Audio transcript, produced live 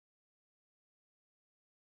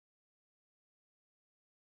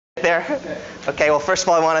there? Okay, well, first of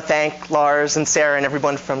all, I want to thank Lars and Sarah and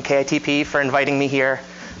everyone from KITP for inviting me here.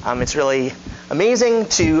 It's really amazing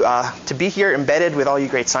to be here embedded with all you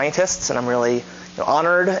great scientists, and I'm really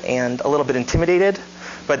honored and a little bit intimidated.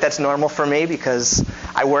 But that's normal for me because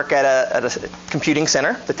I work at a computing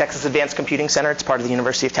center, the Texas Advanced Computing Center. It's part of the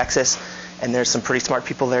University of Texas, and there's some pretty smart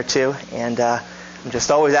people there too. And I'm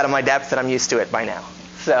just always out of my depth, and I'm used to it by now.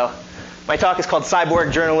 So my talk is called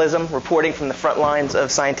Cyborg Journalism, Reporting from the Front Lines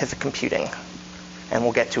of Scientific Computing. And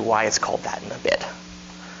we'll get to why it's called that in a bit.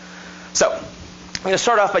 So I'm going to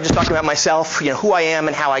start off by just talking about myself, who I am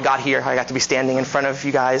and how I got here, how I got to be standing in front of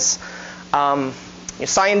you guys.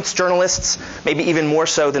 Science journalists, maybe even more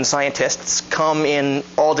so than scientists, come in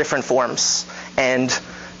all different forms and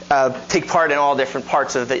take part in all different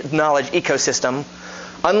parts of the knowledge ecosystem.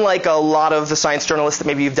 Unlike a lot of the science journalists that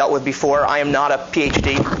maybe you've dealt with before, I am not a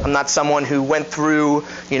PhD. I'm not someone who went through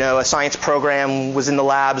a science program, was in the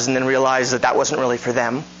labs, and then realized that that wasn't really for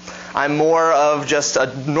them. I'm more of just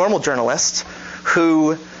a normal journalist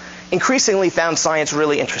who increasingly found science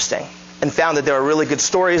really interesting and found that there were really good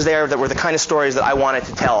stories there that were the kind of stories that I wanted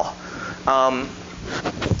to tell.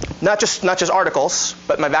 Not just articles,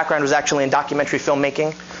 but my background was actually in documentary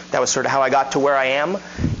filmmaking. That was sort of how I got to where I am.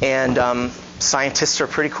 And scientists are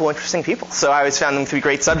pretty cool, interesting people. So I always found them to be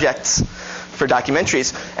great subjects for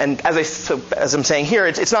documentaries. And as I'm saying here,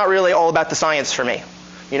 it's not really all about the science for me.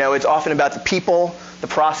 It's often about the people, the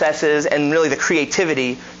processes, and really the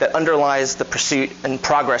creativity that underlies the pursuit and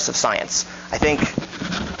progress of science. I think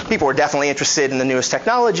people are definitely interested in the newest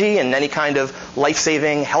technology and any kind of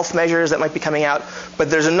life-saving health measures that might be coming out. But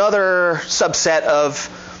there's another subset of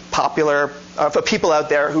people out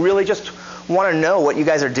there who really just want to know what you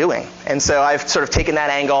guys are doing. And so I've sort of taken that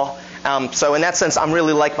angle. So in that sense, I'm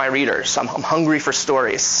really like my readers. I'm hungry for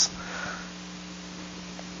stories.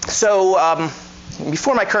 So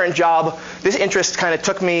before my current job, this interest kind of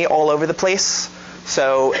took me all over the place.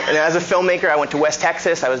 So as a filmmaker, I went to West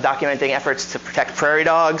Texas. I was documenting efforts to protect prairie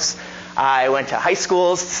dogs. I went to high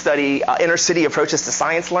schools to study inner-city approaches to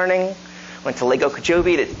science learning. Went to Lake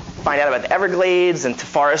Okeechobee to find out about the Everglades, and to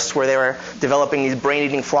forests where they were developing these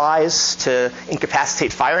brain-eating flies to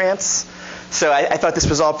incapacitate fire ants. So I thought this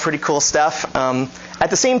was all pretty cool stuff. At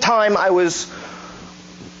the same time, I was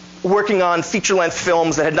working on feature-length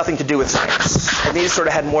films that had nothing to do with science. And these sort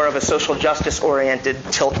of had more of a social justice-oriented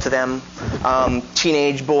tilt to them.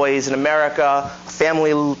 Teenage boys in America, a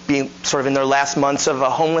family being sort of in their last months of a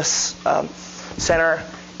homeless center,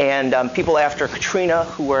 and people after Katrina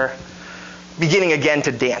who were beginning again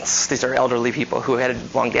to dance. These are elderly people who had a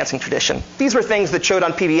long dancing tradition. These were things that showed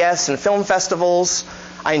on PBS and film festivals.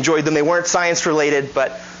 I enjoyed them. They weren't science-related,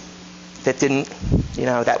 but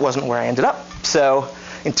that wasn't where I ended up. So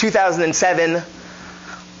in 2007,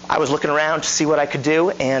 I was looking around to see what I could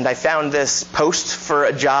do, and I found this post for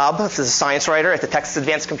a job as a science writer at the Texas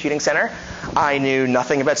Advanced Computing Center. I knew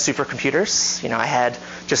nothing about supercomputers. I had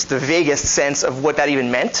just the vaguest sense of what that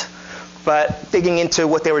even meant. But digging into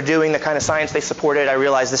what they were doing, the kind of science they supported, I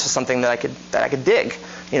realized this was something that I could dig,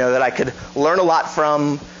 that I could learn a lot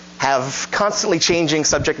from, have constantly changing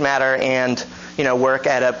subject matter, and work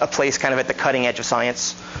at a place kind of at the cutting edge of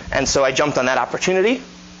science. And so I jumped on that opportunity.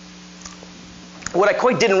 What I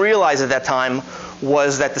quite didn't realize at that time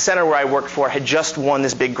was that the center where I worked for had just won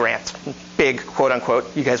this big grant. Big, quote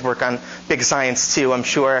unquote. You guys work on big science too, I'm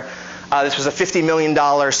sure. This was a $50 million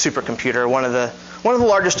supercomputer, one of the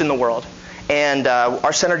largest in the world. And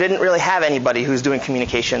our center didn't really have anybody who was doing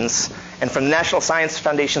communications. And from the National Science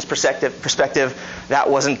Foundation's perspective, that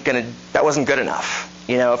wasn't good enough.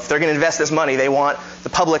 If they're going to invest this money, they want the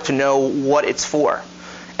public to know what it's for.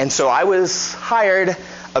 And so I was hired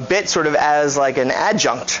a bit sort of as like an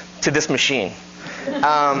adjunct to this machine.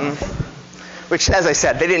 Which, as I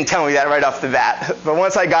said, they didn't tell me that right off the bat. But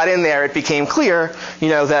once I got in there, it became clear,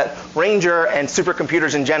 that Ranger and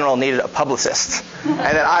supercomputers in general needed a publicist, and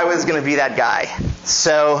that I was going to be that guy.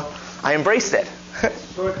 So I embraced it.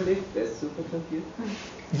 Short-lived as supercomputer?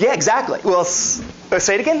 Yeah, exactly. Well,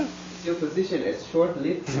 say it again? Is your position as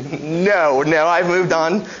short-lived? No, I've moved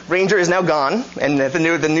on. Ranger is now gone, and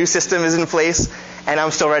the new system is in place, and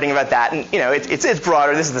I'm still writing about that. And it's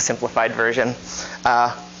broader. This is the simplified version.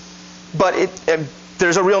 But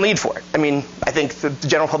there's a real need for it. I think the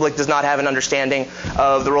general public does not have an understanding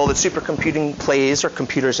of the role that supercomputing plays, or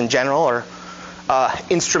computers in general, or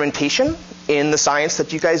instrumentation in the science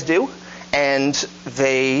that you guys do. And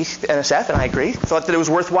NSF, and I agree, thought that it was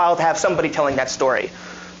worthwhile to have somebody telling that story.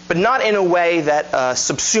 But not in a way that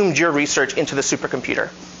subsumed your research into the supercomputer.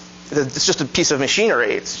 It's just a piece of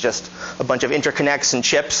machinery. It's just a bunch of interconnects and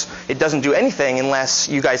chips. It doesn't do anything unless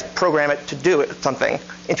you guys program it to do something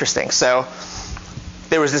interesting. So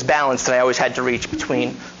there was this balance that I always had to reach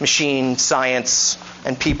between machine, science,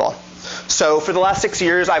 and people. So for the last 6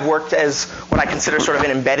 years, I've worked as what I consider sort of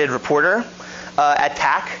an embedded reporter at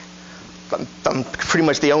TAC. I'm pretty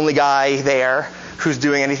much the only guy there who's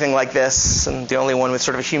doing anything like this, and the only one with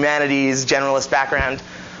sort of a humanities generalist background.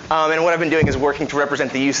 And what I've been doing is working to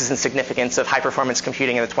represent the uses and significance of high-performance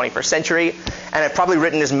computing in the 21st century. And I've probably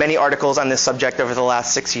written as many articles on this subject over the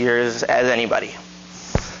last 6 years as anybody.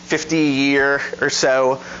 50 a year or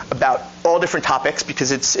so about all different topics,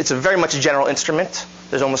 because it's a very much a general instrument.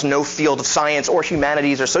 There's almost no field of science or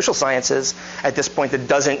humanities or social sciences at this point that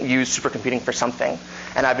doesn't use supercomputing for something.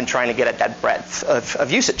 And I've been trying to get at that breadth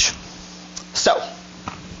of usage. So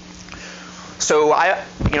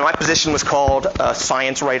my position was called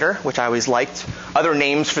science writer, which I always liked. Other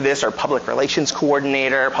names for this are public relations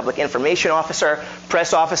coordinator, public information officer,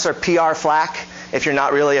 press officer, PR flack, if you're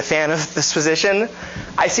not really a fan of this position.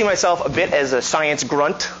 I see myself a bit as a science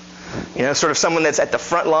grunt, sort of someone that's at the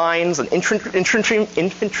front lines, an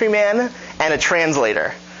infantryman, and a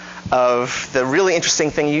translator of the really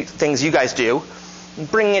interesting things you guys do,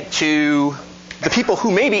 bringing it to the people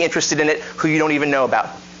who may be interested in it, who you don't even know about,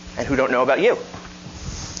 and who don't know about you.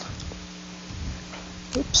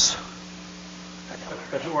 Oops.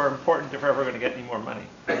 But who are important if we're ever going to get any more money.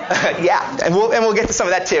 Yeah, and we'll get to some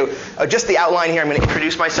of that too. Just the outline here, I'm going to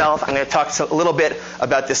introduce myself. I'm going to talk a little bit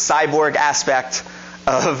about this cyborg aspect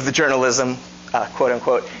of the journalism, quote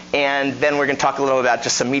unquote, and then we're going to talk a little about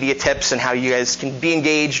just some media tips and how you guys can be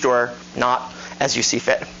engaged or not as you see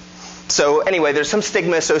fit. So anyway, there's some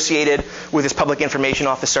stigma associated with this public information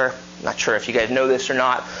officer. I'm not sure if you guys know this or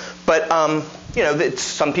not, but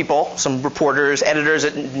some people, some reporters, editors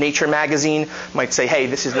at Nature magazine might say, hey,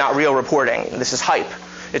 this is not real reporting. This is hype.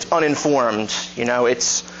 It's uninformed.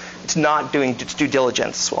 It's not doing its due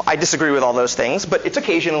diligence. Well, I disagree with all those things, but it's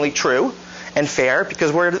occasionally true and fair,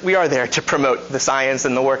 because we are there to promote the science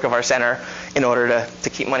and the work of our center in order to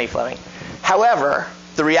keep money flowing. However,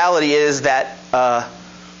 the reality is that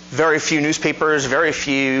very few newspapers, very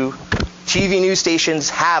few TV news stations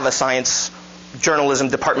have a science journalism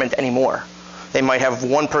department anymore. They might have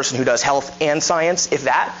one person who does health and science, if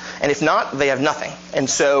that, and if not, they have nothing. And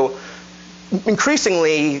so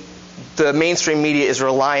increasingly, the mainstream media is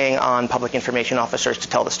relying on public information officers to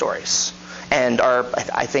tell the stories. And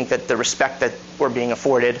I think that the respect that we're being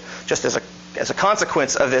afforded just as a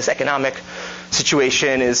consequence of this economic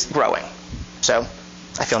situation is growing. So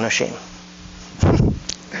I feel no shame.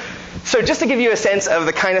 So just to give you a sense of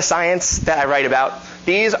the kind of science that I write about,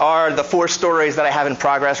 these are the 4 stories that I have in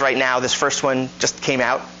progress right now. This first one just came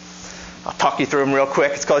out. I'll talk you through them real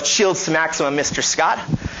quick. It's called Shields to Maximum, Mr. Scott.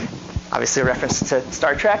 Obviously a reference to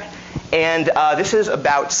Star Trek. And this is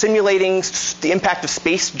about simulating the impact of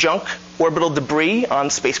space junk, orbital debris on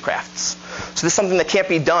spacecrafts. So this is something that can't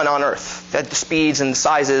be done on Earth, at the speeds and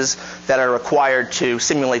sizes that are required to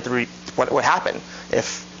simulate what would happen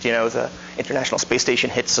if the International Space Station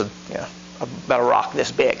hits about a rock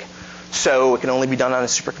this big. So it can only be done on a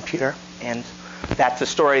supercomputer. And that's a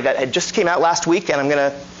story that had just came out last week, and I'm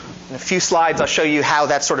going to, in a few slides, I'll show you how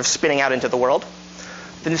that's sort of spinning out into the world.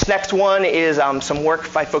 Then this next one is some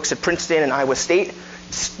work by folks at Princeton and Iowa State.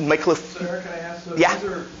 So Eric, can I ask, so yeah.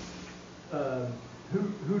 these are,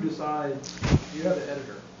 who decides, you have the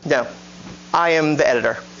editor? No, I am the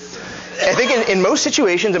editor. I think in most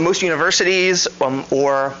situations, in most universities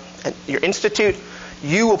or at your institute,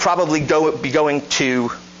 you will probably be going to,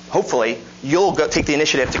 hopefully, you'll take the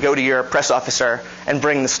initiative to go to your press officer and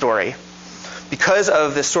bring the story. Because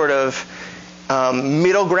of this sort of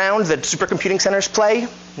middle ground that supercomputing centers play,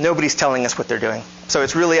 nobody's telling us what they're doing. So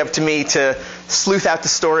it's really up to me to sleuth out the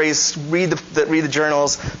stories, read the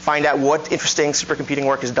journals, find out what interesting supercomputing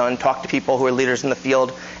work is done, talk to people who are leaders in the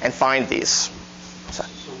field, and find these. So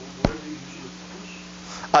where do you usually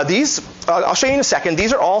publish? I'll show you in a second.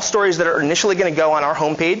 These are all stories that are initially going to go on our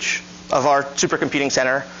homepage of our supercomputing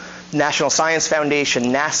center, National Science Foundation,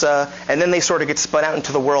 NASA, and then they sort of get spun out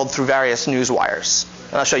into the world through various news wires.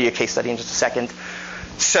 And I'll show you a case study in just a second.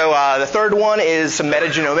 So the third one is some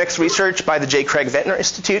metagenomics research by the J. Craig Ventnor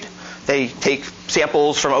Institute. They take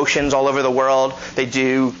samples from oceans all over the world. They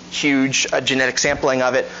do huge genetic sampling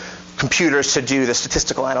of it, computers to do the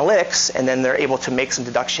statistical analytics, and then they're able to make some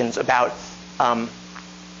deductions about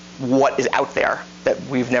what is out there that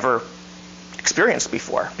we've never experienced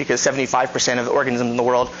before, because 75% of the organisms in the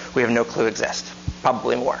world we have no clue exist,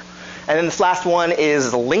 probably more. And then this last one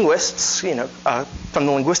is the linguists, from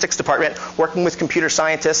the linguistics department, working with computer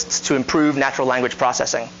scientists to improve natural language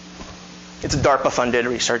processing. It's a DARPA-funded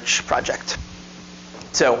research project.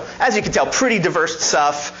 So as you can tell, pretty diverse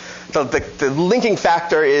stuff. The linking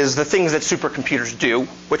factor is the things that supercomputers do,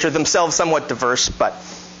 which are themselves somewhat diverse, but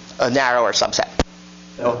a narrower subset.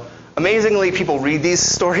 So amazingly, people read these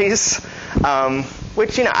stories,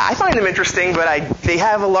 which I find them interesting, but they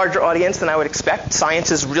have a larger audience than I would expect.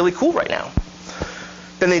 Science is really cool right now.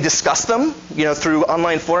 Then they discuss them, through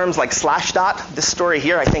online forums like Slashdot. This story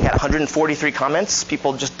here, I think, had 143 comments,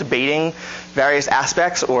 people just debating various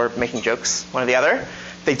aspects or making jokes, one or the other.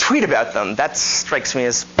 They tweet about them. That strikes me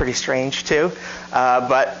as pretty strange, too.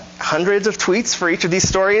 But hundreds of tweets for each of these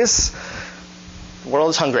stories. The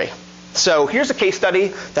world is hungry. So here's a case study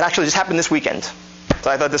that actually just happened this weekend.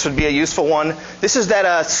 So I thought this would be a useful one. This is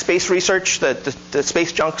that space research, the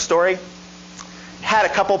space junk story. Had a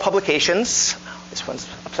couple publications. This one's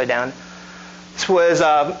upside down. This was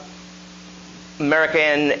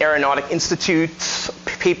American Aeronautic Institute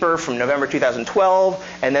paper from November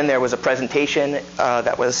 2012, and then there was a presentation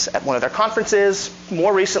that was at one of their conferences.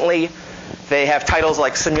 More recently, they have titles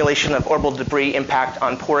like Simulation of Orbital Debris Impact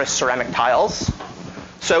on Porous Ceramic Tiles.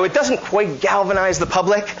 So it doesn't quite galvanize the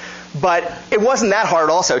public, but it wasn't that hard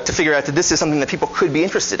also to figure out that this is something that people could be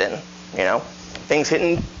interested in. Things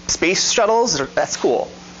hitting space shuttles, that's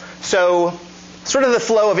cool. So sort of the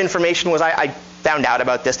flow of information was I found out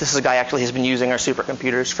about this. This is a guy actually who's been using our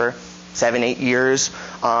supercomputers for 7-8 years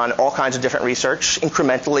on all kinds of different research,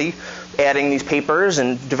 incrementally adding these papers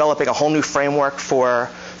and developing a whole new framework for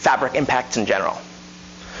fabric impacts in general.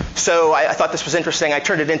 So I thought this was interesting. I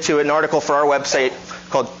turned it into an article for our website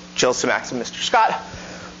called Jill Sumax and Mr. Scott,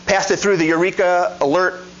 passed it through the Eureka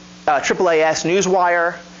Alert AAAS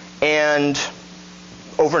Newswire, and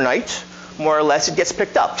overnight, more or less, it gets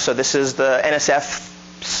picked up. So this is the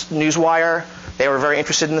NSF Newswire. They were very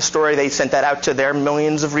interested in the story. They sent that out to their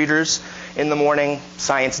millions of readers in the morning.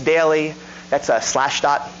 Science Daily. That's a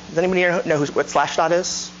Slashdot. Does anybody here know what Slashdot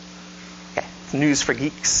is? Okay. It's News for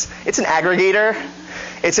Geeks. It's an aggregator.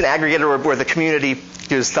 It's an aggregator where the community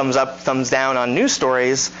gives thumbs up, thumbs down on news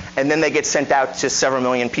stories, and then they get sent out to several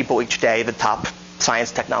million people each day, the top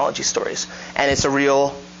science technology stories. And it's a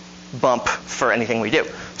real bump for anything we do.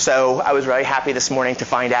 So I was very happy this morning to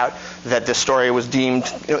find out that this story was deemed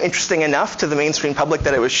interesting enough to the mainstream public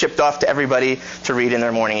that it was shipped off to everybody to read in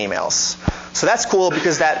their morning emails. So that's cool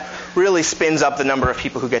because that really spins up the number of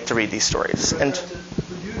people who get to read these stories. And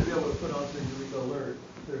for you to be able to put onto the Eureka Alert,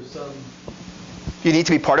 there's some... You need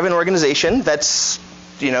to be part of an organization that's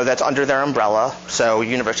under their umbrella. So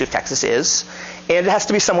University of Texas is. And it has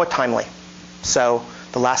to be somewhat timely. So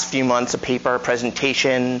the last few months, a paper, a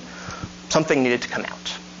presentation, something needed to come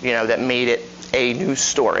out, that made it a news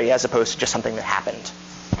story as opposed to just something that happened.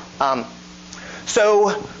 So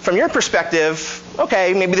from your perspective,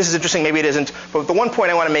 okay, maybe this is interesting, maybe it isn't. But the one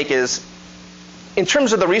point I want to make is, in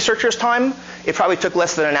terms of the researchers' time, it probably took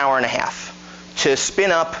less than an hour and a half to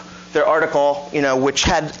spin up their article, which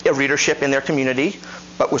had a readership in their community,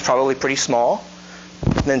 but was probably pretty small.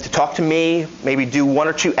 And then to talk to me, maybe do 1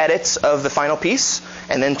 or 2 edits of the final piece,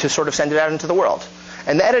 and then to sort of send it out into the world.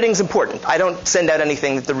 And the editing is important. I don't send out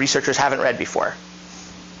anything that the researchers haven't read before.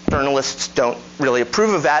 Journalists don't really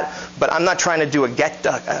approve of that, but I'm not trying to do a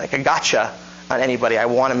gotcha on anybody. I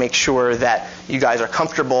want to make sure that you guys are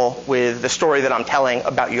comfortable with the story that I'm telling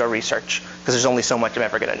about your research, because there's only so much I'm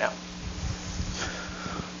ever going to know.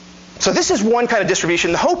 So this is one kind of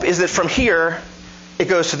distribution. The hope is that from here, it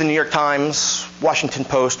goes to the New York Times, Washington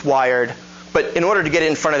Post, Wired. But in order to get it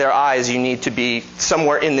in front of their eyes, you need to be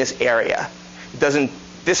somewhere in this area.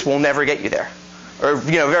 This will never get you there. Or,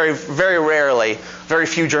 very, very rarely, very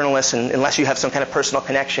few journalists, and unless you have some kind of personal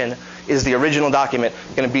connection, is the original document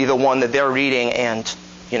going to be the one that they're reading and,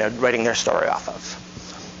 writing their story off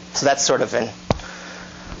of. So that's sort of an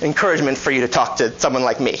encouragement for you to talk to someone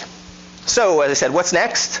like me. So, as I said, what's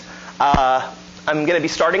next? I'm going to be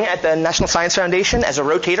starting at the National Science Foundation as a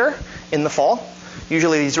rotator in the fall.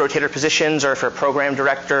 Usually these rotator positions are for program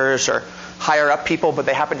directors or higher up people, but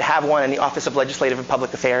they happen to have one in the Office of Legislative and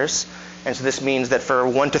Public Affairs. And so this means that for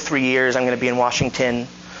 1 to 3 years I'm going to be in Washington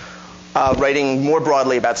writing more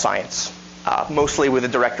broadly about science, mostly with the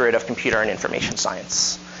Directorate of Computer and Information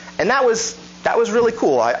Science. And that was really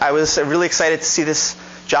cool. I was really excited to see this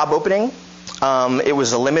job opening. It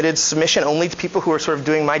was a limited submission only to people who were sort of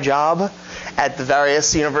doing my job at the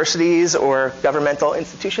various universities or governmental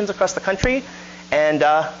institutions across the country. And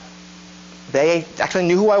they actually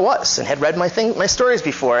knew who I was and had read my stories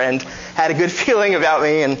before and had a good feeling about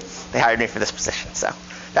me, and they hired me for this position. So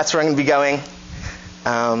that's where I'm going to be going,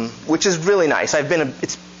 which is really nice.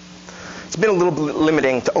 It's it's been a little bit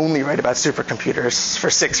limiting to only write about supercomputers for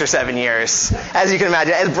 6 or 7 years. As you can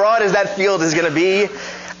imagine, as broad as that field is going to be,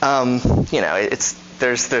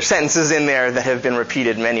 there's sentences in there that have been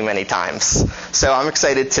repeated many, many times. So I'm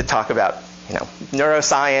excited to talk about,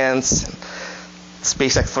 neuroscience,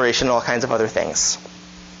 space exploration, all kinds of other things.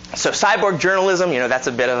 So cyborg journalism, that's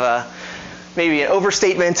a bit of maybe an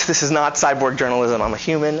overstatement. This is not cyborg journalism. I'm a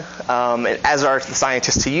human, as are the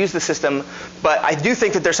scientists who use the system. But I do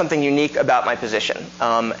think that there's something unique about my position,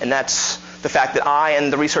 and that's the fact that I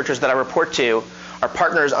and the researchers that I report to are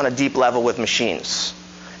partners on a deep level with machines,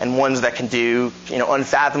 and ones that can do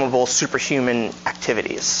unfathomable superhuman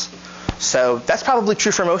activities. So that's probably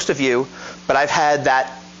true for most of you, but I've had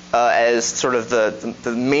that as sort of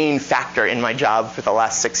the main factor in my job for the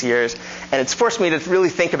last 6 years. And it's forced me to really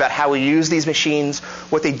think about how we use these machines,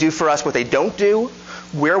 what they do for us, what they don't do,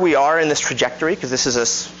 where we are in this trajectory, because this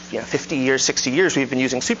is 50 years, 60 years we've been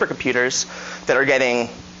using supercomputers that are getting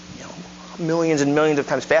millions and millions of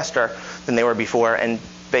times faster than they were before. And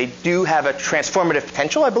they do have a transformative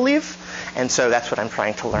potential, I believe. And so that's what I'm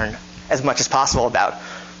trying to learn as much as possible about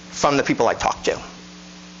from the people I talk to.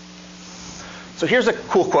 So here's a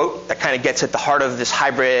cool quote that kind of gets at the heart of this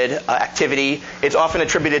hybrid activity. It's often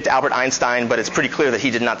attributed to Albert Einstein, but it's pretty clear that he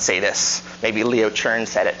did not say this. Maybe Leo Chern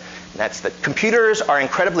said it. And that's that computers are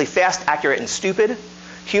incredibly fast, accurate, and stupid.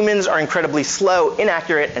 Humans are incredibly slow,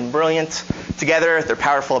 inaccurate, and brilliant. Together, they're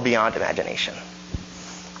powerful beyond imagination.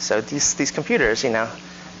 So these computers, No,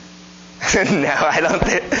 I don't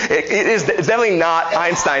think it's definitely not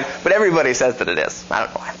Einstein, but everybody says that it is. I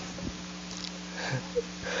don't know why.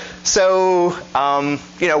 So,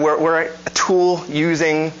 we're a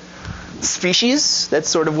tool-using species. That's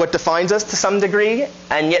sort of what defines us to some degree.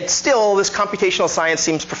 And yet still, this computational science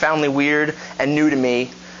seems profoundly weird and new to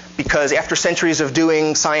me, because after centuries of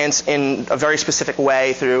doing science in a very specific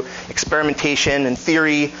way through experimentation and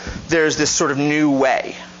theory, there's this sort of new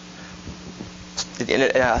way.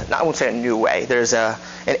 I won't say a new way. There's an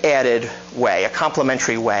added way, a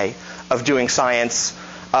complementary way of doing science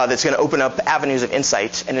that's going to open up avenues of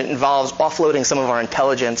insight, and it involves offloading some of our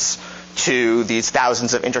intelligence to these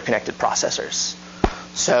thousands of interconnected processors.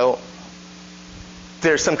 So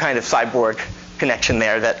there's some kind of cyborg connection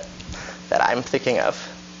there that I'm thinking of.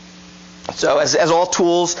 So as all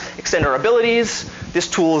tools extend our abilities, this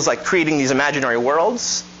tool is like creating these imaginary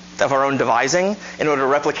worlds of our own devising in order to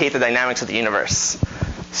replicate the dynamics of the universe.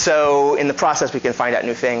 So in the process, we can find out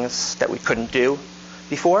new things that we couldn't do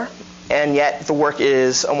before. And yet the work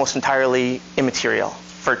is almost entirely immaterial,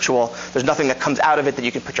 virtual. There's nothing that comes out of it that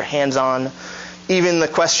you can put your hands on. Even the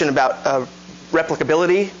question about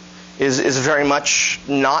replicability is very much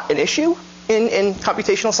not an issue in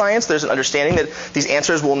computational science. There's an understanding that these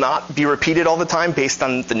answers will not be repeated all the time based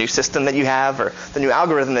on the new system that you have or the new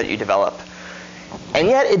algorithm that you develop. And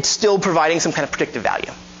yet it's still providing some kind of predictive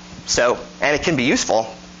value. And it can be useful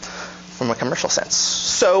from a commercial sense.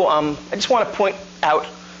 So I just want to point out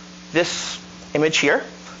this image here.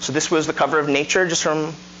 So this was the cover of Nature just from,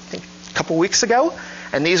 I think, a couple weeks ago.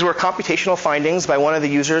 And these were computational findings by one of the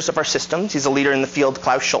users of our systems. He's a leader in the field,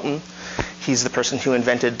 Klaus Schulten. He's the person who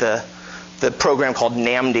invented the program called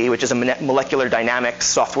NAMD, which is a molecular dynamics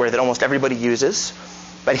software that almost everybody uses.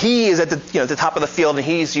 But he is at the top of the field, and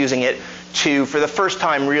he's using it to, for the first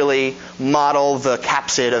time, really model the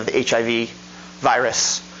capsid of the HIV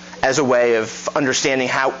virus as a way of understanding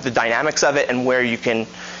how the dynamics of it and where you can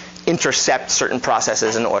intercept certain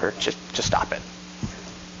processes in order to stop it.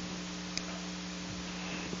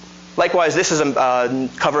 Likewise, this is a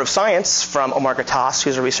cover of Science from Omar Ghatas,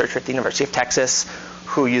 who's a researcher at the University of Texas,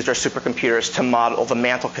 who used our supercomputers to model the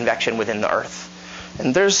mantle convection within the Earth.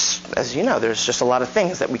 And there's, as you know, there's just a lot of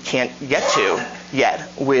things that we can't get to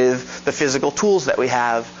yet with the physical tools that we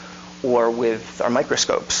have, or with our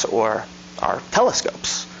microscopes or our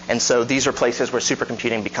telescopes. And so these are places where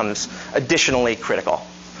supercomputing becomes additionally critical.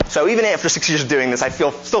 So even after 6 years of doing this, I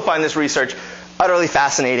still find this research utterly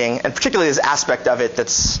fascinating, and particularly this aspect of it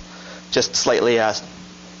that's just slightly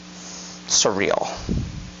surreal.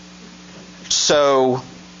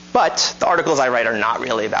 But the articles I write are not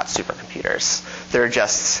really about supercomputers. They're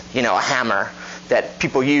just, a hammer that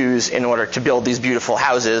people use in order to build these beautiful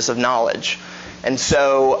houses of knowledge. And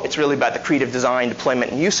so it's really about the creative design,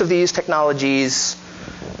 deployment, and use of these technologies.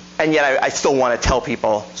 And yet I still want to tell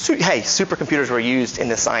people, hey, supercomputers were used in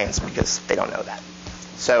this science, because they don't know that.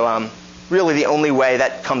 So really the only way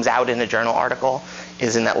that comes out in a journal article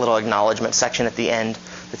is in that little acknowledgement section at the end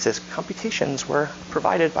that says computations were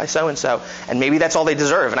provided by so-and-so. And maybe that's all they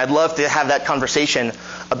deserve. And I'd love to have that conversation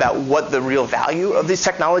about what the real value of these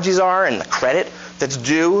technologies are and the credit that's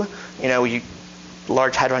due.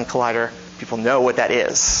 Large Hadron Collider people know what that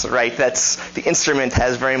is, right? That's the instrument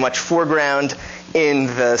has very much foreground in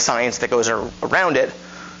the science that goes around it.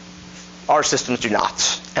 Our systems do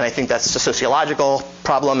not. And I think that's a sociological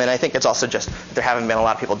problem, and I think it's also just that there haven't been a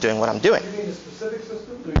lot of people doing what I'm doing. You mean the specific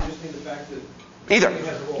systems, or you just mean the fact that Either. everything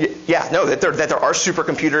has a role? Yeah, no, that there are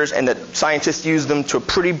supercomputers and that scientists use them to a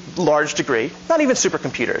pretty large degree. Not even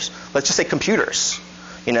supercomputers. Let's just say computers.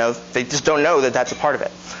 They just don't know that that's a part of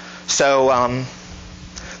it. So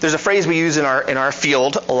there's a phrase we use in our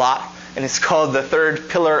field a lot, and it's called the third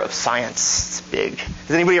pillar of science. It's big.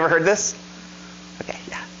 Has anybody ever heard this? Okay,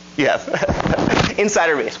 yeah. You have.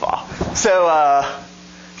 Insider baseball. So,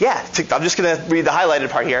 I'm just going to read the highlighted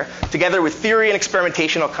part here. Together with theory and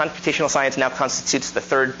experimentation, computational science now constitutes the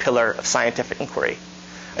third pillar of scientific inquiry,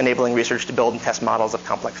 enabling research to build and test models of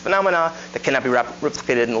complex phenomena that cannot be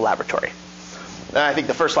replicated in the laboratory. And I think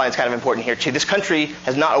the first line is kind of important here, too. This country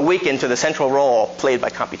has not awakened to the central role played by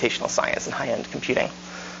computational science and high-end computing.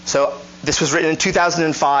 So this was written in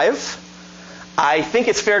 2005. I think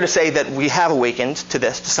it's fair to say that we have awakened to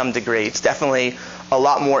this to some degree. It's definitely a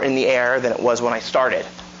lot more in the air than it was when I started.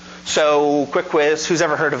 So, quick quiz. Who's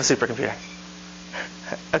ever heard of a supercomputer?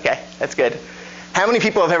 Okay, that's good. How many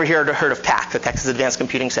people have ever heard of TAC, the Texas Advanced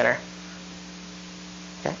Computing Center?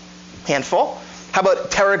 Okay, handful. How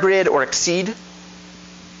about TeraGrid or Exceed?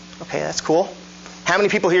 Okay, that's cool. How many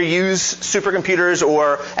people here use supercomputers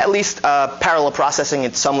or at least parallel processing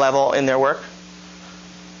at some level in their work?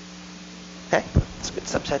 Okay, that's a good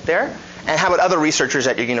subset there. And how about other researchers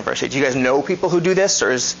at your university? Do you guys know people who do this?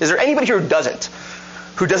 Or is there anybody here who doesn't?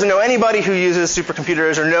 Who doesn't know anybody who uses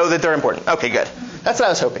supercomputers or know that they're important? Okay, good. That's what I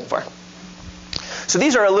was hoping for. So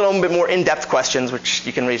these are a little bit more in-depth questions, which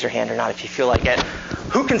you can raise your hand or not if you feel like it.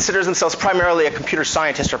 Who considers themselves primarily a computer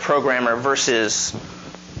scientist or programmer versus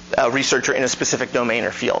a researcher in a specific domain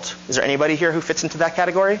or field? Is there anybody here who fits into that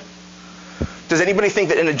category? Does anybody think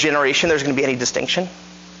that in a generation there's going to be any distinction?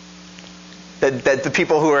 That the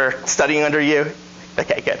people who are studying under you?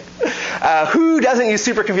 Okay, good. Who doesn't use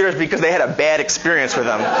supercomputers because they had a bad experience with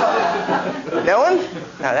them? No one?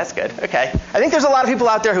 No, that's good. Okay. I think there's a lot of people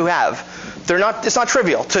out there who have. It's not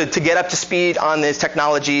trivial to get up to speed on these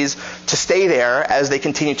technologies, to stay there as they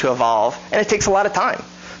continue to evolve. And it takes a lot of time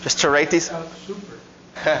just to write these. Super.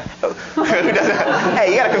 Who doesn't?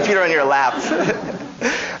 Hey, you got a computer on your lap.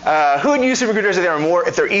 Who would use supercomputers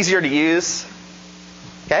if they're easier to use?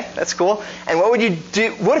 Okay, that's cool. And what would you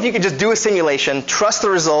do? What if you could just do a simulation, trust the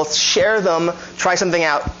results, share them, try something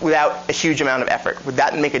out without a huge amount of effort? Would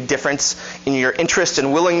that make a difference in your interest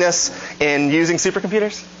and willingness in using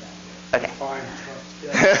supercomputers? Okay.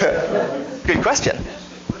 Good question.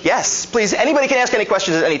 Yes, please. Anybody can ask any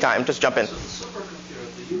questions at any time. Just jump in. So the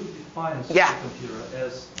supercomputer, do you define a Yeah. supercomputer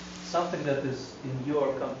as something that is in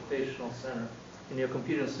your computational center, in your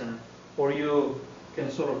computing center, or you can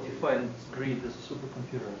sort of define grid as a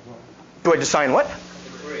supercomputer as well? Do I define what?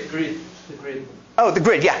 The grid. Oh, the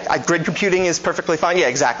grid, yeah. Grid computing is perfectly fine. Yeah,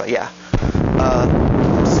 exactly, yeah.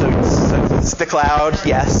 So it's the cloud,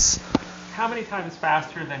 yes. How many times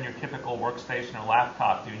faster than your typical workstation or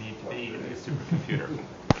laptop do you need to be to be a supercomputer?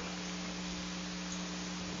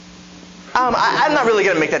 I'm not really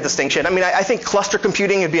going to make that distinction. I mean, I think cluster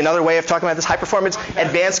computing would be another way of talking about this. High performance,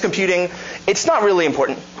 advanced computing, it's not really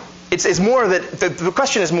important. It's more that the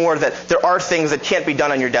question is more that there are things that can't be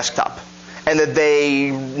done on your desktop, and that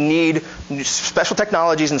they need special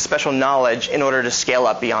technologies and special knowledge in order to scale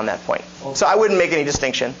up beyond that point. So I wouldn't make any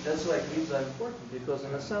distinction. That's why grids are important, because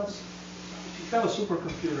in a sense, if you have a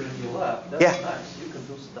supercomputer in your lab, that's Yeah. nice. You can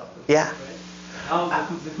do stuff with Yeah. it, right? Now,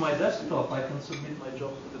 with my desktop, I can submit my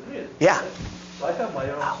job to the grid. Yeah. Right? So I have my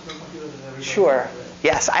own supercomputer and everything. Sure. Right?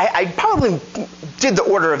 Yes, I probably did the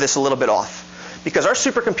order of this a little bit off, because our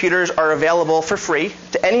supercomputers are available for free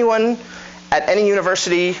to anyone at any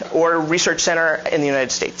university or research center in the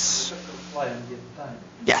United States. Apply and give time.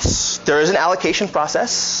 Yes, there is an allocation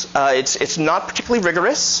process. It's not particularly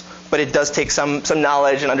rigorous, but it does take some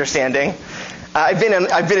knowledge and understanding. I've been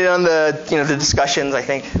on the discussions. I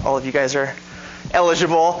think all of you guys are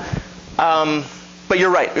eligible. But you're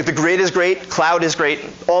right. The grid is great. Cloud is great.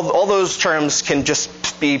 All those terms can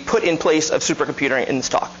just be put in place of supercomputing in this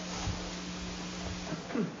talk.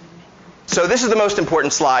 So this is the most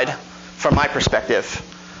important slide from my perspective.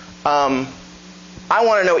 I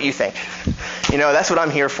want to know what you think. That's what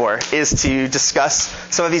I'm here for, is to discuss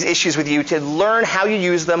some of these issues with you, to learn how you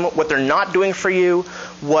use them, what they're not doing for you,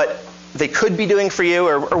 what they could be doing for you,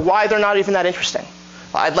 or why they're not even that interesting.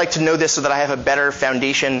 I'd like to know this so that I have a better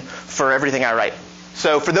foundation for everything I write.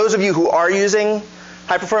 So for those of you who are using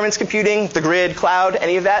high-performance computing, the grid, cloud,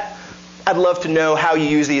 any of that, I'd love to know how you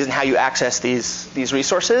use these and how you access these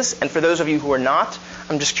resources. And for those of you who are not,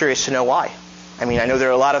 I'm just curious to know why. I mean, I know there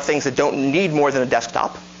are a lot of things that don't need more than a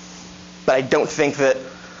desktop, but I don't think that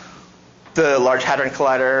the Large Hadron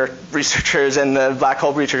Collider researchers and the black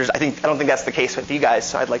hole researchers, I don't think that's the case with you guys,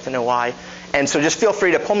 so I'd like to know why. And so just feel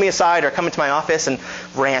free to pull me aside or come into my office and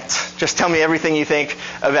rant. Just tell me everything you think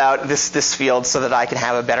about this field so that I can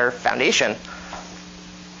have a better foundation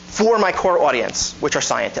for my core audience, which are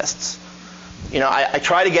scientists. You know, I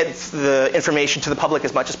try to get the information to the public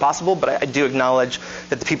as much as possible, but I do acknowledge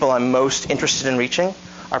that the people I'm most interested in reaching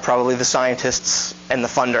are probably the scientists and the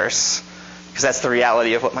funders, because that's the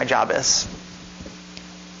reality of what my job is.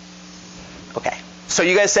 Okay, so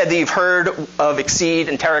you guys said that you've heard of Exceed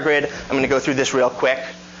and TerraGrid. I'm going to go through this real quick.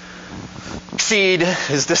 Exceed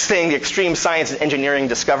is this thing, the Extreme Science and Engineering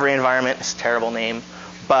Discovery Environment. It's a terrible name,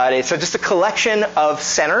 but it's just a collection of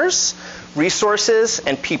centers, resources,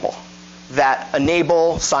 and people that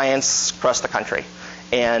enable science across the country.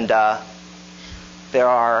 And there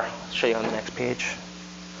are, I'll show you on the next page.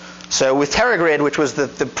 So with TerraGrid, which was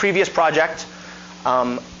the previous project,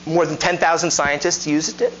 more than 10,000 scientists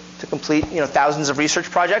used it to complete thousands of research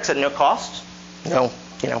projects at no cost, no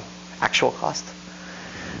actual cost.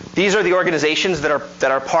 These are the organizations that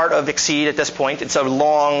are part of Exceed at this point. It's a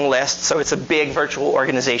long list, so it's a big virtual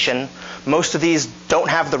organization. Most of these don't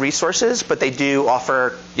have the resources, but they do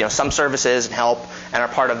offer some services and help and are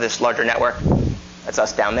part of this larger network. That's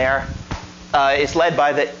us down there. It's led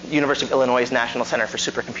by the University of Illinois' National Center for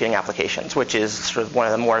Supercomputing Applications, which is sort of one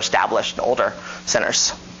of the more established and older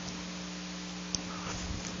centers.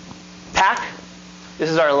 PAC, this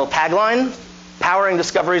is our little tagline, powering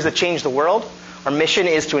discoveries that change the world. Our mission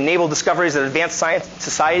is to enable discoveries that advance science and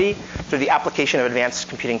society through the application of advanced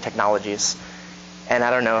computing technologies. And I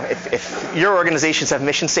don't know if your organizations have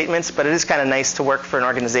mission statements, but it is kind of nice to work for an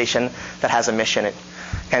organization that has a mission. It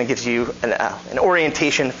kind of gives you an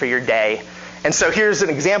orientation for your day. And so here's an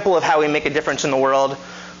example of how we make a difference in the world.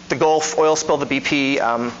 The Gulf oil spill, the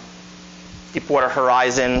BP Deepwater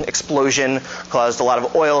Horizon explosion caused a lot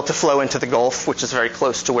of oil to flow into the Gulf, which is very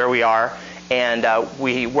close to where we are. And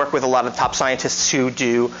we work with a lot of top scientists who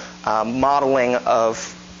do modeling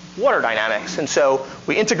of water dynamics. And so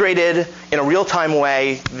we integrated in a real-time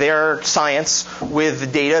way their science with the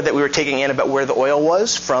data that we were taking in about where the oil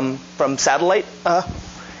was from satellite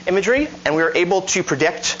imagery. And we were able to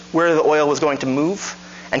predict where the oil was going to move.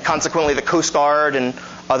 And consequently, the Coast Guard and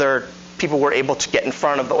other people were able to get in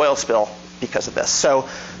front of the oil spill because of this. So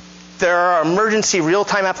there are emergency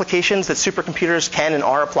real-time applications that supercomputers can and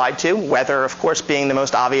are applied to, weather, of course, being the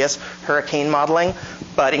most obvious, hurricane modeling.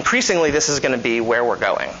 But increasingly, this is going to be where we're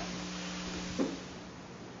going.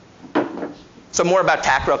 So more about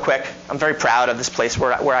TAC real quick. I'm very proud of this place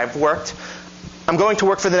where I've worked. I'm going to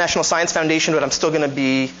work for the National Science Foundation, but I'm still going to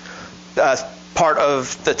be part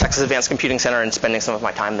of the Texas Advanced Computing Center and spending some of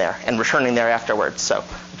my time there and returning there afterwards. So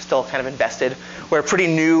I'm still kind of invested. We're a pretty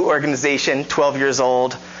new organization, 12 years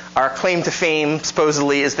old. Our claim to fame,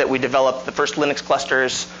 supposedly, is that we developed the first Linux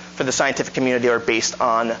clusters for the scientific community are based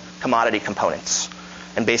on commodity components.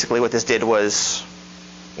 And basically what this did was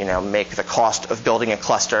make the cost of building a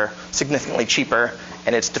cluster significantly cheaper.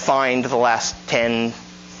 And it's defined the last 10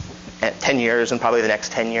 years and probably the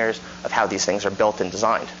next 10 years of how these things are built and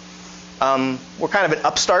designed. We're kind of an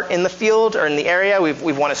upstart in the field or in the area.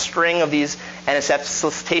 We've won a string of these NSF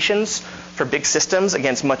solicitations for big systems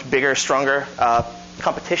against much bigger, stronger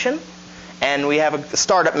competition. And we have a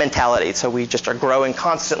startup mentality. So we just are growing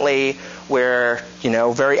constantly. We're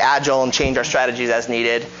very agile and change our strategies as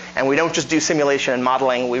needed. And we don't just do simulation and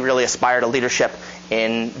modeling. We really aspire to leadership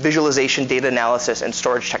in visualization, data analysis, and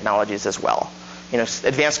storage technologies as well.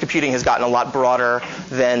 Advanced computing has gotten a lot broader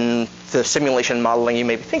than the simulation modeling you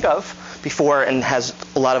maybe think of before and has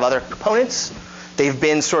a lot of other components. They've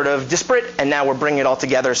been sort of disparate, and now we're bringing it all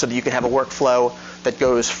together so that you can have a workflow that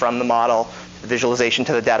goes from the model, the visualization,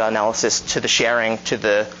 to the data analysis, to the sharing, to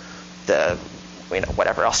the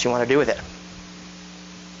whatever else you want to do with it.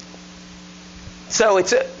 So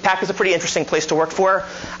PAC is a pretty interesting place to work for.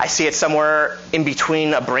 I see it somewhere in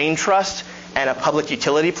between a brain trust and a public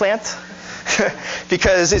utility plant.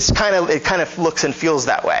 Because it kind of looks and feels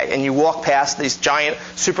that way. And you walk past these giant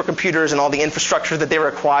supercomputers and all the infrastructure that they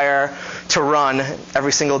require to run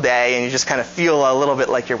every single day, and you just kind of feel a little bit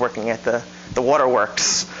like you're working at the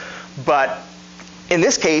waterworks. But in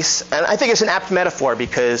this case, and I think it's an apt metaphor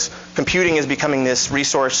because computing is becoming this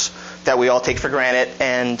resource that we all take for granted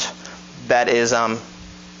and that is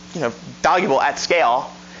valuable at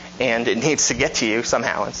scale, and it needs to get to you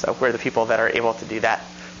somehow. And so we're the people that are able to do that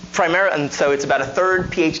And so it's about a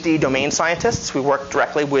third PhD domain scientists. We work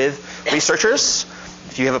directly with researchers.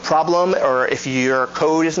 If you have a problem or if your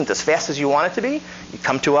code isn't as fast as you want it to be, you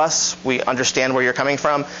come to us. We understand where you're coming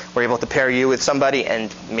from. We're able to pair you with somebody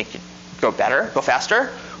and make it go better, go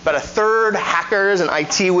faster. About a third hackers and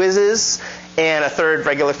IT whizzes, and a third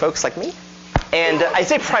regular folks like me. And I'd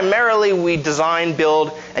say primarily we design,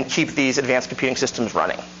 build, and keep these advanced computing systems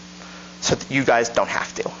running so that you guys don't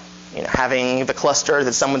have to. Having the cluster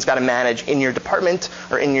that someone's got to manage in your department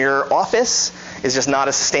or in your office is just not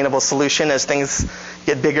a sustainable solution as things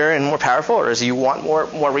get bigger and more powerful, or as you want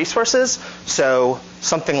more resources. So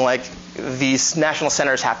something like these national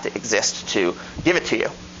centers have to exist to give it to you.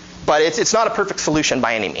 But it's not a perfect solution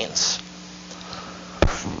by any means.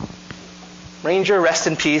 Ranger, rest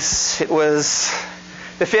in peace. It was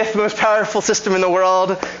the 5th most powerful system in the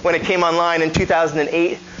world when it came online in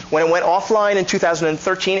 2008. When it went offline in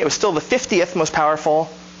 2013, it was still the 50th most powerful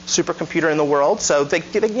supercomputer in the world. So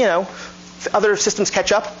other systems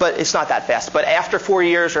catch up, but it's not that fast. But after 4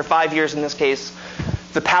 years or 5 years in this case,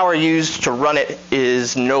 the power used to run it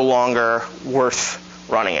is no longer worth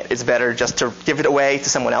running it. It's better just to give it away to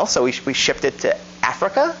someone else. So we shipped it to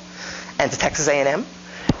Africa and to Texas A&M.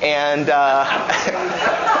 And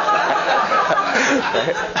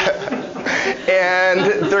and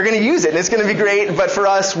they're going to use it, and it's going to be great. But for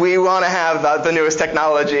us, we want to have the newest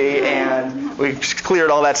technology, and we cleared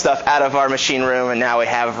all that stuff out of our machine room, and now we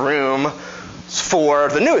have room for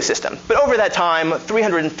the newest system. But over that time,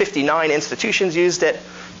 359 institutions used it,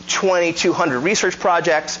 2,200 research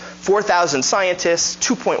projects, 4,000 scientists,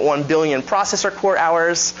 2.1 billion processor core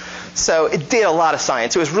hours. So it did a lot of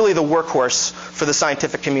science. It was really the workhorse for the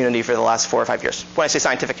scientific community for the last 4 or 5 years. When I say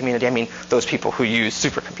scientific community, I mean those people who use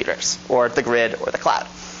supercomputers or the grid or the cloud.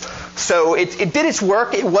 So it did its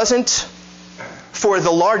work. It wasn't for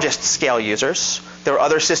the largest scale users. There were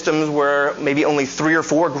other systems where maybe only 3 or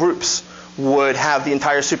 4 groups would have the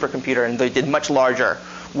entire supercomputer, and they did much larger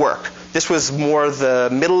work. This was more the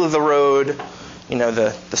middle of the road,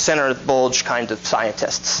 the center bulge kind of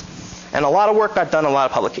scientists. And a lot of work got done, a lot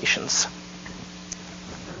of publications.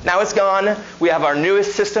 Now it's gone. We have our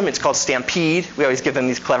newest system. It's called Stampede. We always give them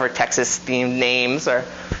these clever Texas-themed names, or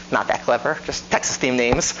not that clever, just Texas-themed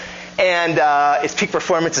names. And its peak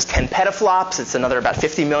performance is 10 petaflops. It's another about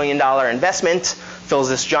 $50 million investment. Fills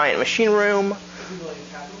this giant machine room.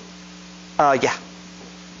 Yeah.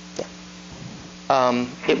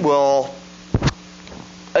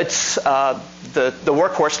 It's the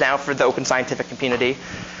workhorse now for the open scientific community.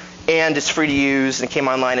 And it's free to use, and it came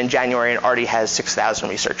online in January and already has 6,000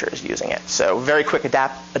 researchers using it. So very quick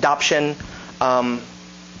adoption.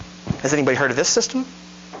 Has anybody heard of this system?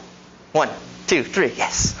 1, 2, 3,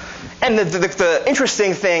 yes. And the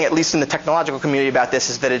interesting thing, at least in the technological community about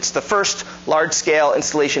this, is that it's the first large-scale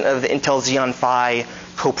installation of the Intel Xeon Phi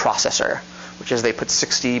coprocessor, which is they put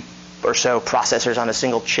 60 or so processors on a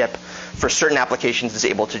single chip. For certain applications, is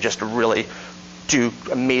able to just really do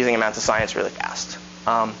amazing amounts of science really fast.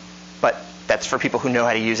 But that's for people who know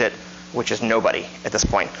how to use it, which is nobody at this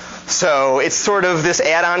point. So it's sort of this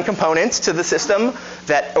add-on component to the system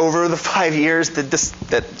that over the 5 years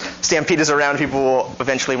that Stampede is around, people will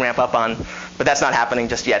eventually ramp up on. But that's not happening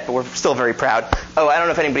just yet, but we're still very proud. Oh, I don't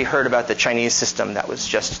know if anybody heard about the Chinese system that was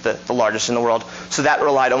just the largest in the world. So that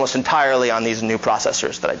relied almost entirely on these new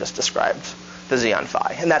processors that I just described, the Xeon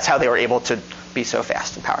Phi. And that's how they were able to be so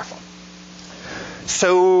fast and powerful.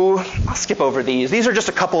 So I'll skip over these. These are just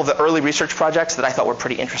a couple of the early research projects that I thought were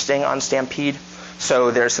pretty interesting on Stampede.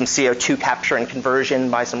 So there's some CO2 capture and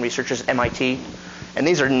conversion by some researchers at MIT. And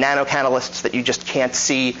these are nanocatalysts that you just can't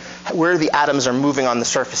see where the atoms are moving on the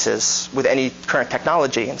surfaces with any current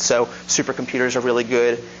technology. And so supercomputers are really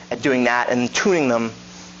good at doing that and tuning them,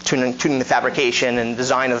 tuning the fabrication and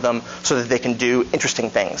design of them so that they can do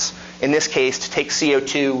interesting things. In this case, to take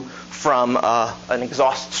CO2 from an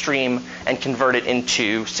exhaust stream and convert it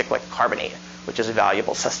into cyclic carbonate, which is a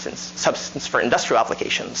valuable substance for industrial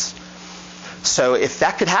applications. So if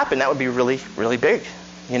that could happen, that would be really, really big.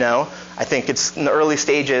 I think it's in the early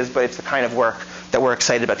stages, but it's the kind of work that we're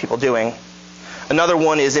excited about people doing. Another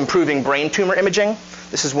one is improving brain tumor imaging.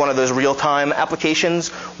 This is one of those real-time applications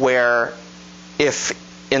where if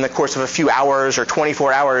in the course of a few hours or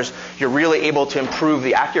 24 hours, you're really able to improve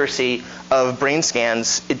the accuracy of brain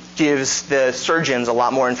scans, it gives the surgeons a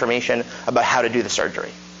lot more information about how to do the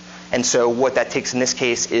surgery. And so what that takes in this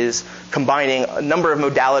case is combining a number of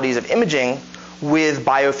modalities of imaging with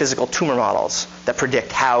biophysical tumor models that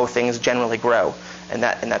predict how things generally grow. And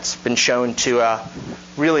that's been shown to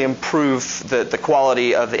really improve the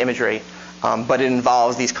quality of the imagery. But it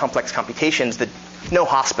involves these complex computations that no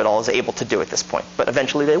hospital is able to do at this point, but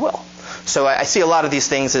eventually they will. So I see a lot of these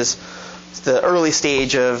things as the early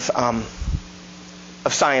stage of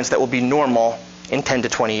science that will be normal in 10 to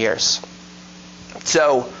 20 years.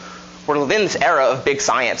 So we're within this era of big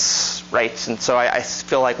science, right? And so I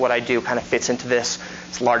feel like what I do kind of fits into this.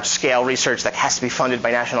 It's large-scale research that has to be funded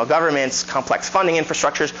by national governments, complex funding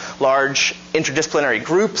infrastructures, large interdisciplinary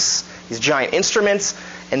groups, these giant instruments.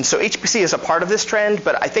 And so HPC is a part of this trend,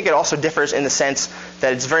 but I think it also differs in the sense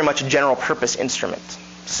that it's very much a general-purpose instrument.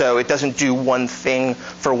 So it doesn't do one thing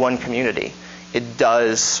for one community. It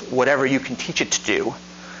does whatever you can teach it to do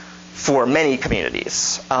for many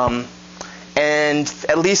communities. And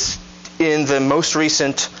at least in the most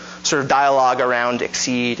recent sort of dialogue around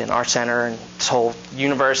Exceed and our center and this whole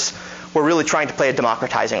universe, we're really trying to play a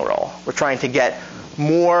democratizing role. We're trying to get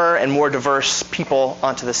more and more diverse people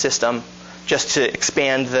onto the system just to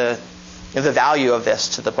expand the value of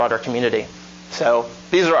this to the broader community. So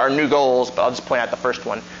these are our new goals, but I'll just point out the first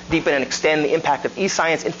one. Deepen and extend the impact of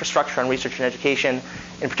e-science infrastructure on research and education,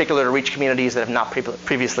 in particular to reach communities that have not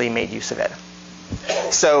previously made use of it.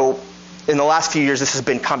 So in the last few years, this has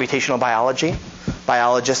been computational biology.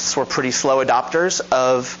 Biologists were pretty slow adopters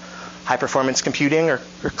of high-performance computing or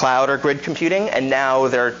cloud or grid computing, and now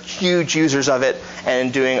they're huge users of it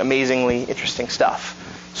and doing amazingly interesting stuff.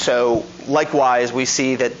 So likewise, we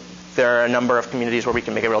see that there are a number of communities where we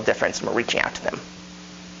can make a real difference, and we're reaching out to them.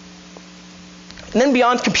 And then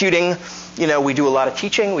beyond computing, we do a lot of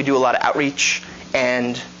teaching, we do a lot of outreach,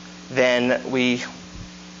 and then we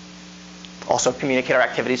also communicate our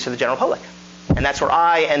activities to the general public. And that's where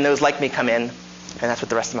I and those like me come in, and that's what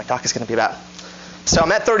the rest of my talk is going to be about. So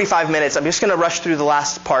I'm at 35 minutes. I'm just going to rush through the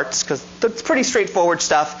last parts because it's pretty straightforward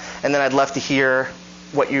stuff, and then I'd love to hear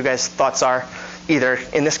what you guys' thoughts are, either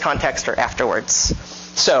in this context or afterwards.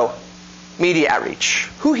 So, media outreach.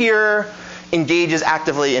 Who here engages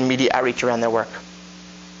actively in media outreach around their work?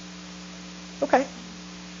 Okay.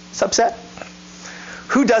 Subset.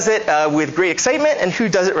 Who does it with great excitement, and who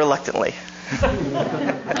does it reluctantly?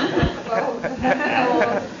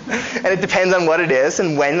 And it depends on what it is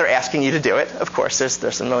and when they're asking you to do it. Of course,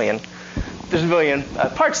 there's a million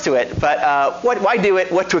parts to it. But why do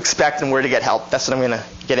it, what to expect, and where to get help? That's what I'm going to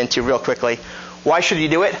get into real quickly. Why should you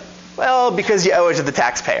do it? Well, because you owe it to the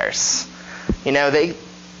taxpayers.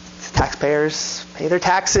 Taxpayers pay their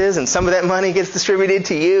taxes, and some of that money gets distributed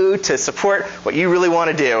to you to support what you really want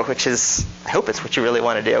to do, which is, I hope it's what you really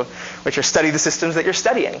want to do, which are study the systems that you're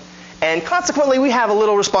studying. And consequently, we have a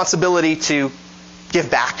little responsibility to give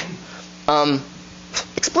back.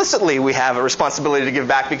 Explicitly, we have a responsibility to give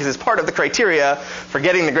back because it's part of the criteria for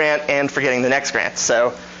getting the grant and for getting the next grant.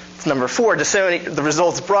 So it's number 4, disseminate the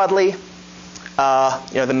results broadly.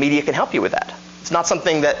 The media can help you with that. It's not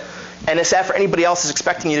something that NSF or anybody else is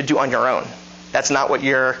expecting you to do on your own. That's not what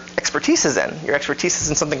your expertise is in. Your expertise is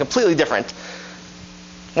in something completely different.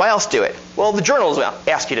 Why else do it? Well, the journals will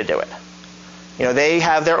ask you to do it. They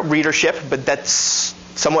have their readership, but that's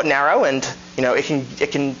somewhat narrow, and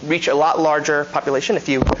it can reach a lot larger population if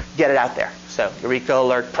you get it out there. So Eureka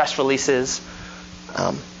Alert, press releases.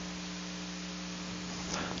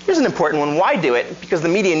 Here's an important one. Why do it? Because the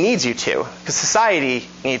media needs you to, because society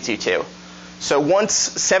needs you to. So once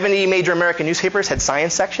 70 major American newspapers had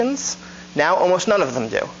science sections, now almost none of them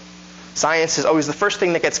do. Science is always the first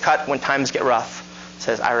thing that gets cut when times get rough,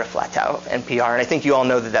 says Ira Flatow, NPR, and I think you all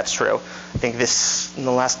know that that's true. I think in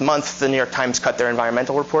the last month, the New York Times cut their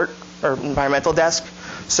environmental report, or environmental desk.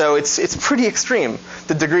 So it's pretty extreme,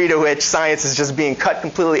 the degree to which science is just being cut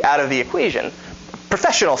completely out of the equation.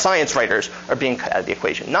 Professional science writers are being cut out of the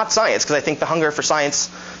equation, not science, because I think the hunger for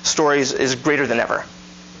science stories is greater than ever.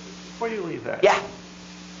 Before you leave that, Yeah.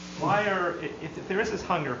 If there is this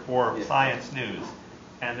hunger for science news,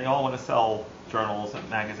 and they all want to sell journals and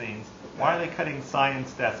magazines, why are they cutting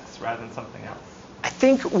science desks rather than something else? I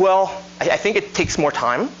think it takes more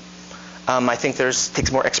time. I think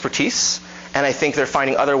takes more expertise, and I think they're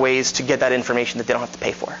finding other ways to get that information that they don't have to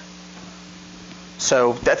pay for.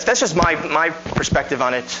 So that's just my perspective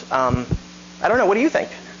on it. I don't know. What do you think?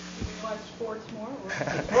 Watch sports more?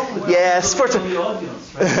 Yeah, sports. The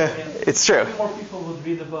audience, right? It's true. More people would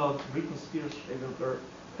read about Britney Spears' or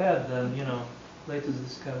head than latest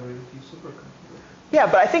discovery of the supercomputer. Yeah,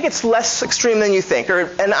 but I think it's less extreme than you think.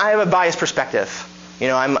 And I have a biased perspective.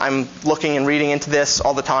 I'm looking and reading into this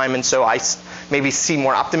all the time, and so I maybe see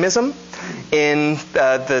more optimism in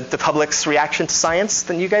the public's reaction to science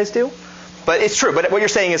than you guys do. But it's true. But what you're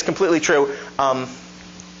saying is completely true.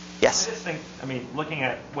 Yes? I just think, looking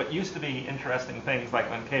at what used to be interesting things like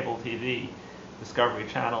on cable TV, Discovery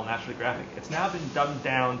Channel, National Geographic, it's now been dumbed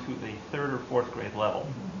down to the 3rd or 4th grade level,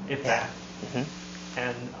 if that. Mm-hmm.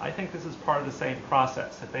 And I think this is part of the same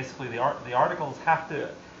process. That basically the articles have to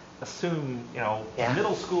assume, Yeah.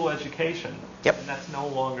 middle school education, Yep. and that's no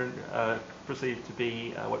longer perceived to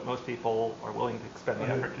be what most people are willing to expend the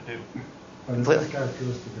effort to do. But it's Completely. not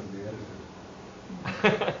characteristic of the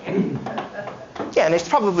editor. Yeah, and it's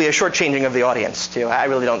probably a shortchanging of the audience too. I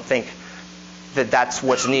really don't think that that's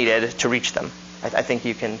what's needed to reach them. I think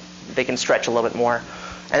they can stretch a little bit more.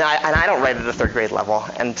 And I don't write at a third grade level,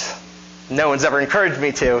 and no one's ever encouraged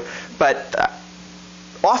me to. But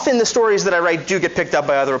often the stories that I write do get picked up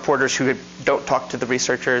by other reporters who don't talk to the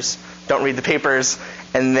researchers, don't read the papers,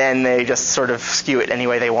 and then they just sort of skew it any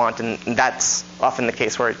way they want. And that's often the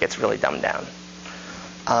case where it gets really dumbed down.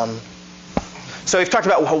 So we've talked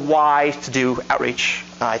about why to do outreach.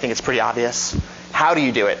 I think it's pretty obvious. How do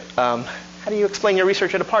you do it? How do you explain your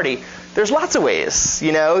research at a party? There's lots of ways,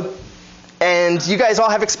 And you guys all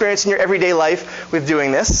have experience in your everyday life with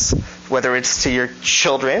doing this, whether it's to your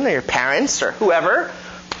children or your parents or whoever.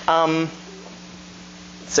 Let's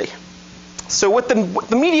see. So what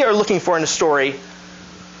the media are looking for in a story,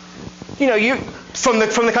 from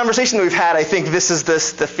the conversation that we've had, I think this is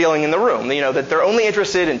the feeling in the room. That they're only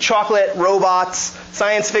interested in chocolate, robots,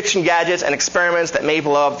 science fiction gadgets, and experiments that may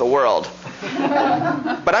blow up the world.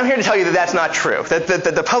 But I'm here to tell you that that's not true. That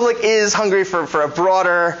the public is hungry for a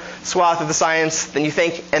broader swath of the science than you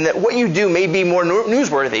think, and that what you do may be more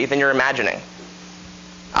newsworthy than you're imagining.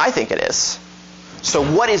 I think it is. So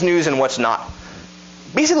what is news and what's not?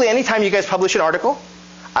 Basically, anytime you guys publish an article,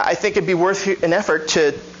 I think it'd be worth an effort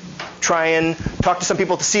to try and talk to some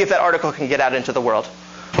people to see if that article can get out into the world.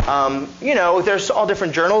 There's all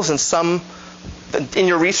different journals, and some in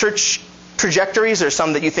your research trajectories, there's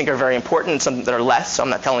some that you think are very important and some that are less. So I'm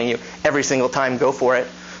not telling you every single time go for it.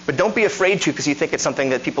 But don't be afraid to because you think it's something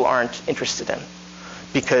that people aren't interested in.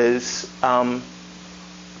 Because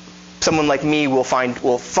someone like me will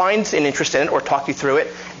find an interest in it or talk you through it,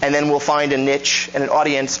 and then we'll find a niche and an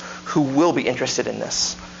audience who will be interested in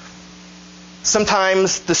this.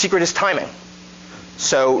 Sometimes the secret is timing.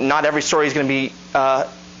 So not every story is going to be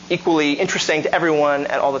equally interesting to everyone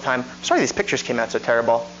at all the time. I'm sorry these pictures came out so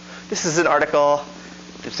terrible. This is an article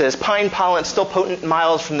that says, pine pollen still potent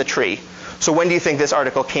miles from the tree. So when do you think this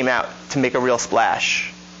article came out to make a real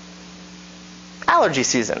splash? Allergy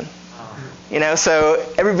season. So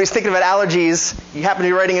everybody's thinking about allergies. You happen to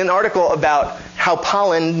be writing an article about how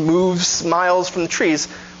pollen moves miles from the trees.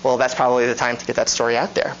 Well, that's probably the time to get that story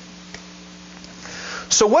out there.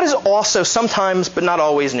 So what is also sometimes, but not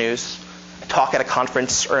always, news? A talk at a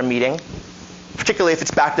conference or a meeting, particularly if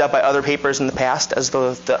it's backed up by other papers in the past, as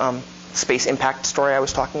the space impact story I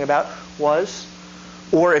was talking about was,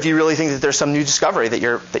 or if you really think that there's some new discovery that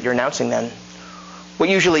you're announcing then. What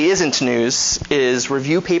usually isn't news is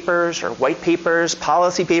review papers or white papers,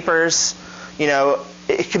 policy papers.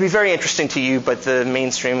 It could be very interesting to you, but the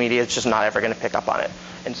mainstream media is just not ever going to pick up on it.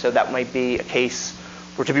 And so that might be a case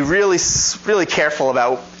where to be really, really careful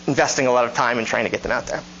about investing a lot of time in trying to get them out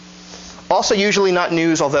there. Also usually not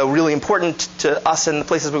news, although really important to us and the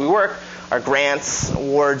places where we work, are grants,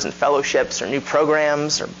 awards, and fellowships, or new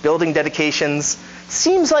programs, or building dedications.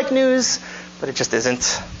 Seems like news, but it just isn't.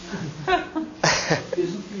 Isn't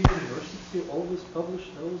the university always publish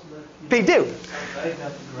those that They do. I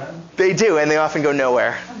got the grant? They do, and they often go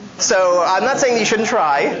nowhere. So I'm not saying that you shouldn't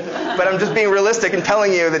try, but I'm just being realistic and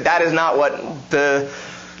telling you that is not what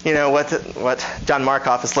what John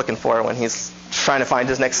Markoff is looking for when he's trying to find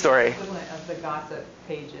his next story. Equivalent of the gossip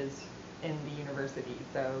pages in the university.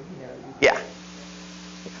 So Yeah.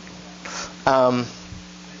 It's our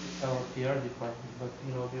PR department, but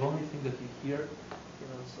the only thing that you hear,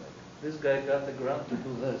 it's like this guy got the grant to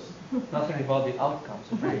do this. Nothing about the outcomes.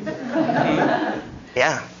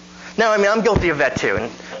 Yeah. No, I'm guilty of that too.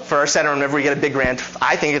 And for our center, whenever we get a big grant,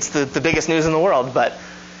 I think it's the biggest news in the world. But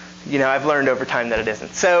I've learned over time that it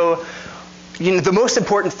isn't. So, the most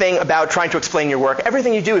important thing about trying to explain your work,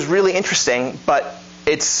 everything you do is really interesting, but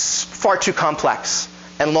it's far too complex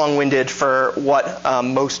and long-winded for what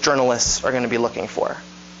most journalists are going to be looking for.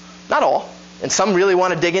 Not all. And some really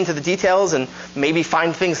want to dig into the details and maybe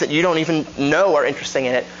find things that you don't even know are interesting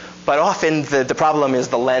in it. But often the problem is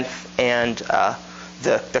the length and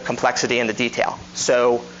the complexity and the detail.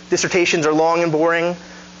 So dissertations are long and boring.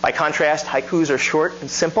 By contrast, haikus are short and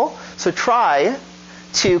simple. So try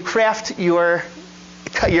to craft your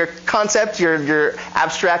concept, your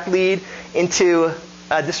abstract lead into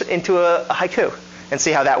a haiku and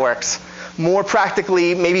see how that works. More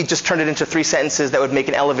practically, maybe just turn it into 3 sentences that would make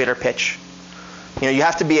an elevator pitch. You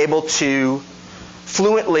have to be able to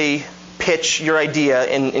fluently pitch your idea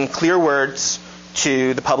in clear words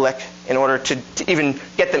to the public in order to even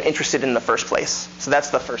get them interested in the first place. So that's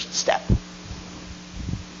the first step.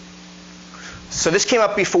 So this came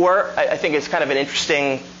up before. I think it's kind of an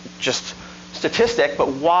interesting just statistic, but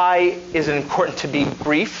why is it important to be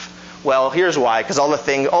brief? Well, here's why, because all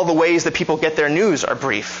the ways that people get their news are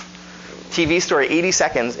brief. TV story, 80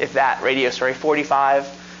 seconds, if that. Radio story,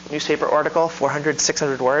 45. Newspaper article, 400,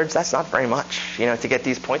 600 words. That's not very much, to get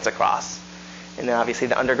these points across. And then obviously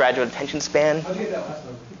the undergraduate attention span. How'd you get that last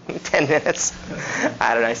number? 10 minutes.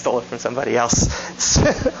 I don't know, I stole it from somebody else.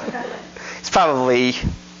 It's probably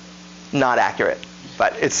not accurate,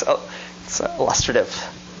 but it's illustrative.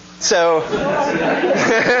 So,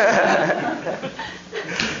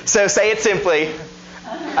 so say it simply.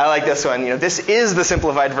 I like this one. This is the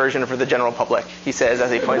simplified version for the general public, he says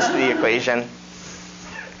as he points to the equation.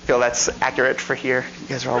 I feel that's accurate for here. You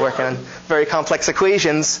guys are all working on very complex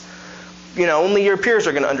equations. Only your peers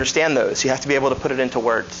are going to understand those. You have to be able to put it into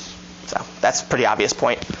words. So that's a pretty obvious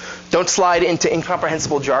point. Don't slide into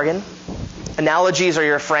incomprehensible jargon. Analogies are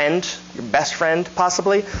your friend, your best friend,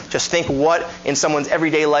 possibly. Just think what in someone's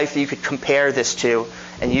everyday life that you could compare this to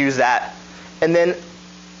and use that. And then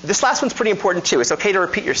this last one's pretty important too. It's okay to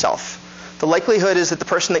repeat yourself. The likelihood is that the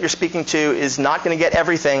person that you're speaking to is not going to get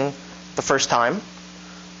everything the first time.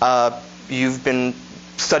 You've been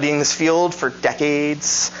studying this field for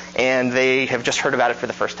decades, and they have just heard about it for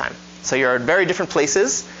the first time. So you're at very different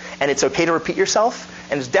places, and it's okay to repeat yourself.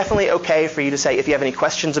 And it's definitely okay for you to say, if you have any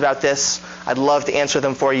questions about this, I'd love to answer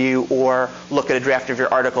them for you, or look at a draft of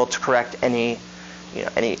your article to correct any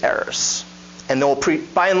errors. And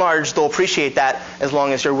by and large, they'll appreciate that as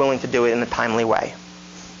long as you're willing to do it in a timely way.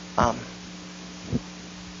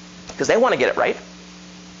 Because they want to get it right.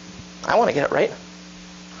 I want to get it right.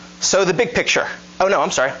 So the big picture. Oh, no,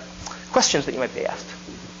 I'm sorry. Questions that you might be asked.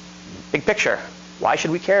 Big picture. Why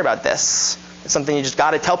should we care about this? It's something you just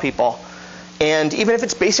got to tell people. And even if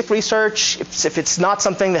it's basic research, if it's not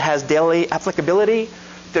something that has daily applicability,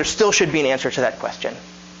 there still should be an answer to that question.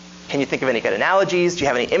 Can you think of any good analogies? Do you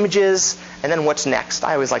have any images? And then what's next?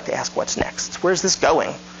 I always like to ask, what's next? Where's this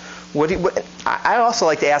going? I also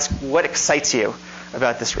like to ask, what excites you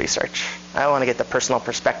about this research? I want to get the personal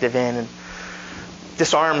perspective in and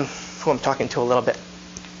disarm who I'm talking to a little bit.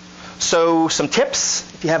 So some tips.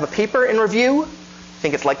 If you have a paper in review,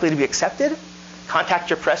 think it's likely to be accepted, contact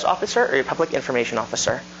your press officer or your public information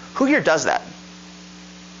officer. Who here does that?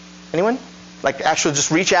 Anyone? Actually just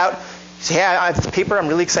reach out, say, hey, I have this paper I'm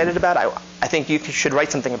really excited about. I think you should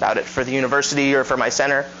write something about it for the university or for my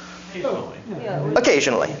center. Occasionally.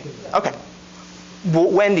 Occasionally. Okay.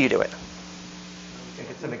 When do you do it? I think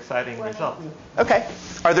it's an exciting result. Okay.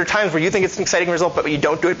 Are there times where you think it's an exciting result, but you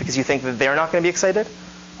don't do it because you think that they're not going to be excited?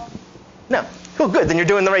 No. Cool, good. Then you're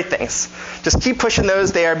doing the right things. Just keep pushing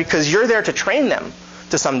those there because you're there to train them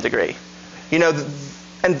to some degree. And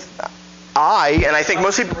I think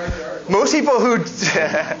most people who,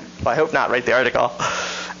 well, I hope not write the article.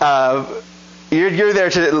 You're there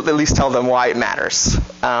to at least tell them why it matters.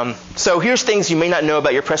 So here's things you may not know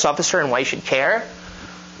about your press officer and why you should care.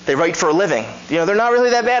 They write for a living. They're not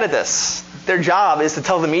really that bad at this. Their job is to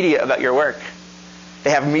tell the media about your work. They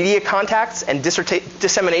have media contacts and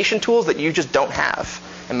dissemination tools that you just don't have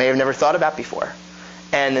and may have never thought about before.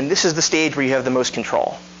 And then this is the stage where you have the most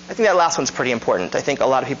control. I think that last one's pretty important. I think a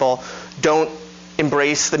lot of people don't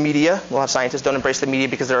embrace the media. A lot of scientists don't embrace the media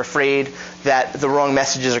because they're afraid that the wrong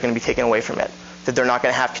messages are going to be taken away from it, that they're not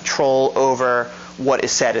going to have control over what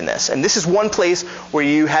is said in this. And this is one place where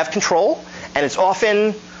you have control, and it's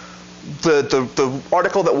often the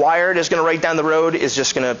article that Wired is going to write down the road is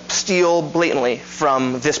just going to steal blatantly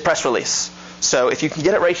from this press release. So if you can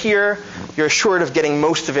get it right here, you're assured of getting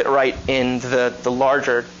most of it right in the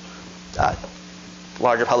larger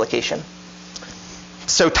publication.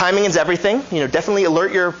 So timing is everything. Definitely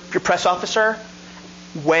alert your press officer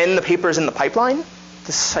when the paper is in the pipeline.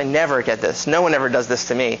 I never get this. No one ever does this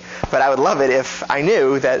to me. But I would love it if I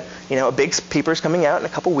knew that a big paper is coming out in a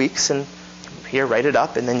couple weeks, and here, write it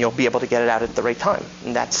up, and then you'll be able to get it out at the right time.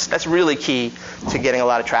 And that's really key to getting a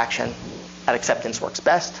lot of traction. That acceptance works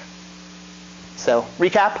best. So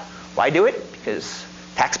recap, why do it? Because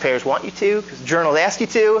taxpayers want you to, because journals ask you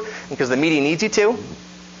to, and because the media needs you to.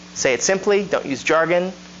 Say it simply, don't use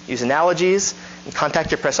jargon, use analogies, and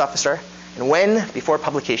contact your press officer. And when before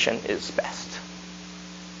publication is best.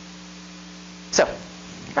 So, all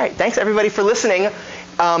right, thanks everybody for listening.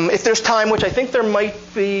 If there's time, which I think there might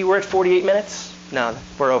be, we're at 48 minutes? No,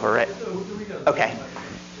 we're over, right? Okay.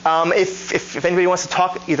 If anybody wants to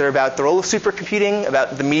talk either about the role of supercomputing,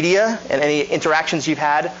 about the media, and any interactions you've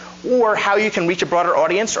had, or how you can reach a broader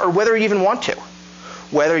audience, or whether you even want to.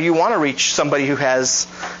 whether you want to reach somebody who has,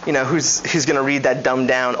 who's going to read that dumbed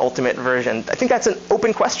down ultimate version. I think that's an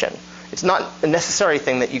open question. It's not a necessary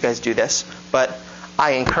thing that you guys do this, but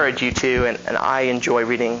I encourage you to, and I enjoy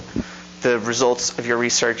reading the results of your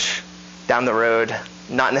research down the road,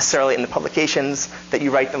 not necessarily in the publications that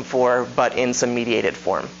you write them for, but in some mediated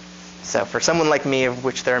form. So for someone like me, of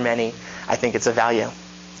which there are many, I think it's a value.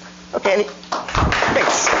 Okay,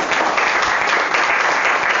 thanks.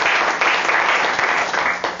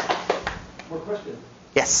 More questions?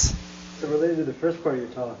 Yes. So related to the first part of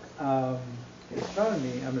your talk, in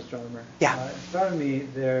astronomy, I'm an astronomer. Yeah. In astronomy,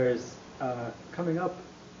 there's coming up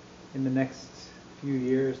in the next few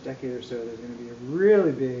years, decade or so, there's going to be a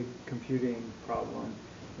really big computing problem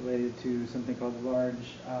related to something called Large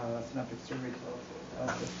Synaptic Survey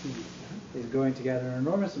Telescope, LST. Is going to gather an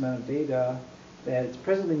enormous amount of data that it's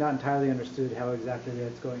presently not entirely understood how exactly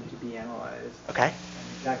that's going to be analyzed. Okay. And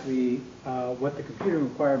exactly what the computing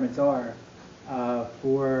requirements are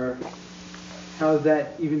for how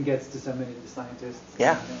that even gets disseminated to scientists.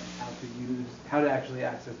 Yeah. And how to actually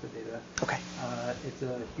access the data. Okay. It's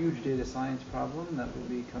a huge data science problem that will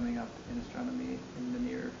be coming up in astronomy in the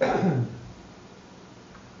near future.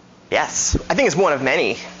 Yes. I think it's one of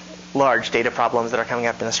many large data problems that are coming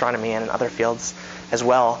up in astronomy and in other fields as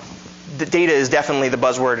well. The data is definitely the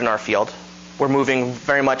buzzword in our field. We're moving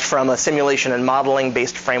very much from a simulation and modeling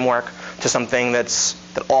based framework to something that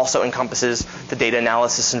also encompasses the data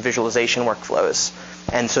analysis and visualization workflows.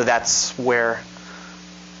 And so that's where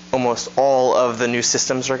almost all of the new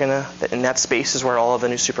systems are going to, in that space is where all of the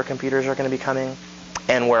new supercomputers are going to be coming,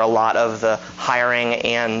 and where a lot of the hiring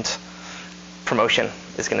and promotion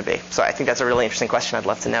is going to be. So I think that's a really interesting question. I'd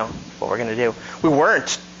love to know what we're going to do. We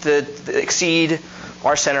weren't, the Exceed,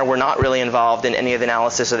 our center, we're not really involved in any of the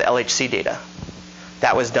analysis of the LHC data.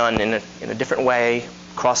 That was done in a different way,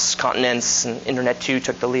 across continents, and Internet 2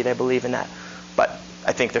 took the lead, I believe, in that. But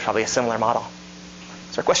I think there's probably a similar model.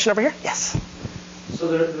 Is there a question over here? Yes. So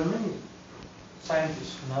there are many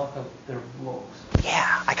scientists who now have their blogs.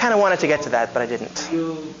 Yeah, I kind of wanted to get to that, but I didn't. Do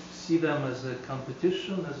you see them as a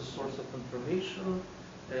competition, as a source of information,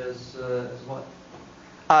 as what?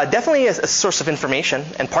 Definitely as a source of information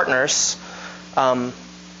and partners.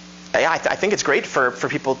 I think it's great for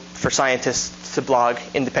people, for scientists to blog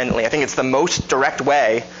independently. I think it's the most direct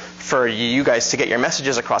way for you guys to get your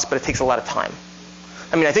messages across, but it takes a lot of time.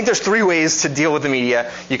 I mean, I think there's 3 ways to deal with the media.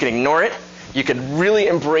 You can ignore it, you can really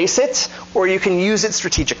embrace it, or you can use it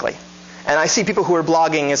strategically. And I see people who are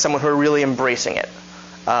blogging as someone who are really embracing it.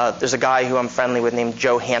 There's a guy who I'm friendly with named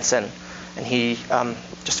Joe Hansen, and he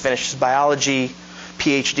just finished his biology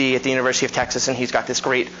PhD at the University of Texas, and he's got this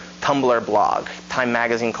great Tumblr blog. Time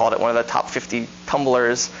magazine called it one of the top 50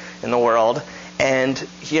 Tumblrs in the world. And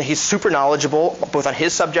he's super knowledgeable, both on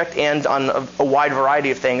his subject and on a wide variety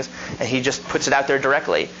of things, and he just puts it out there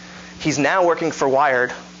directly. He's now working for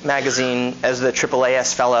Wired magazine as the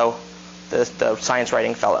AAAS fellow, the science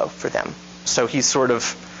writing fellow for them. So he's sort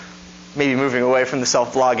of maybe moving away from the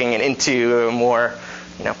self-blogging and into a more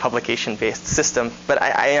publication-based system. But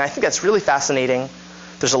I think that's really fascinating.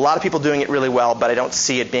 There's a lot of people doing it really well, but I don't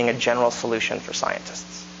see it being a general solution for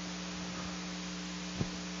scientists.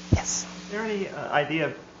 Yes? Is there any idea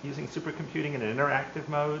of using supercomputing in an interactive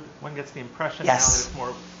mode? One gets the impression Yes. now that it's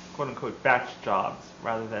more quote-unquote batch jobs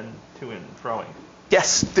rather than to and froing.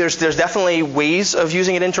 Yes, there's definitely ways of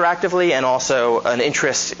using it interactively, and also an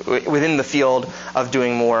interest within the field of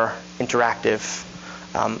doing more interactive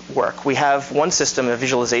work. We have one system, a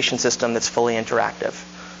visualization system, that's fully interactive.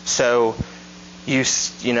 So you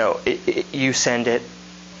send it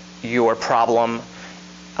your problem,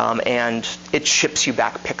 and it ships you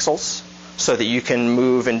back pixels so that you can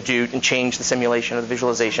move and change the simulation of the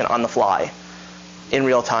visualization on the fly in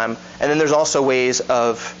real time. And then there's also ways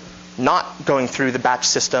of not going through the batch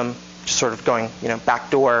system, just sort of going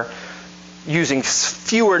backdoor, using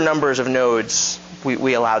fewer numbers of nodes.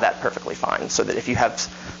 We allow that perfectly fine, so that if you have,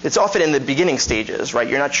 it's often in the beginning stages, right?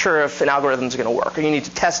 You're not sure if an algorithm is going to work, or you need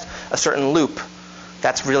to test a certain loop.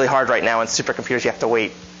 That's really hard right now in supercomputers. You have to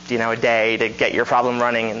wait, a day to get your problem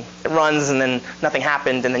running, and it runs, and then nothing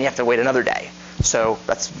happened, and then you have to wait another day. So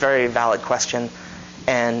that's a very valid question,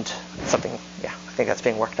 and something, I think that's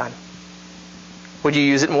being worked on. Would you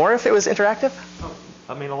use it more if it was interactive?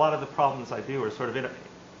 I mean, a lot of the problems I do are sort of in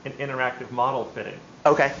interactive model fitting.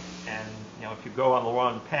 Okay. And if you go on the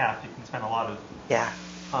wrong path, you can spend a lot of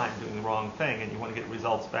time doing the wrong thing, and you want to get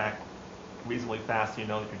results back reasonably fast, so you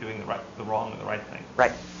know that you're doing the wrong and the right thing.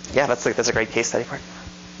 Right. Yeah, that's a great case study for it.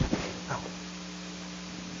 Oh.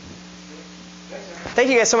 Thank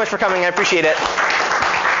you guys so much for coming. I appreciate it.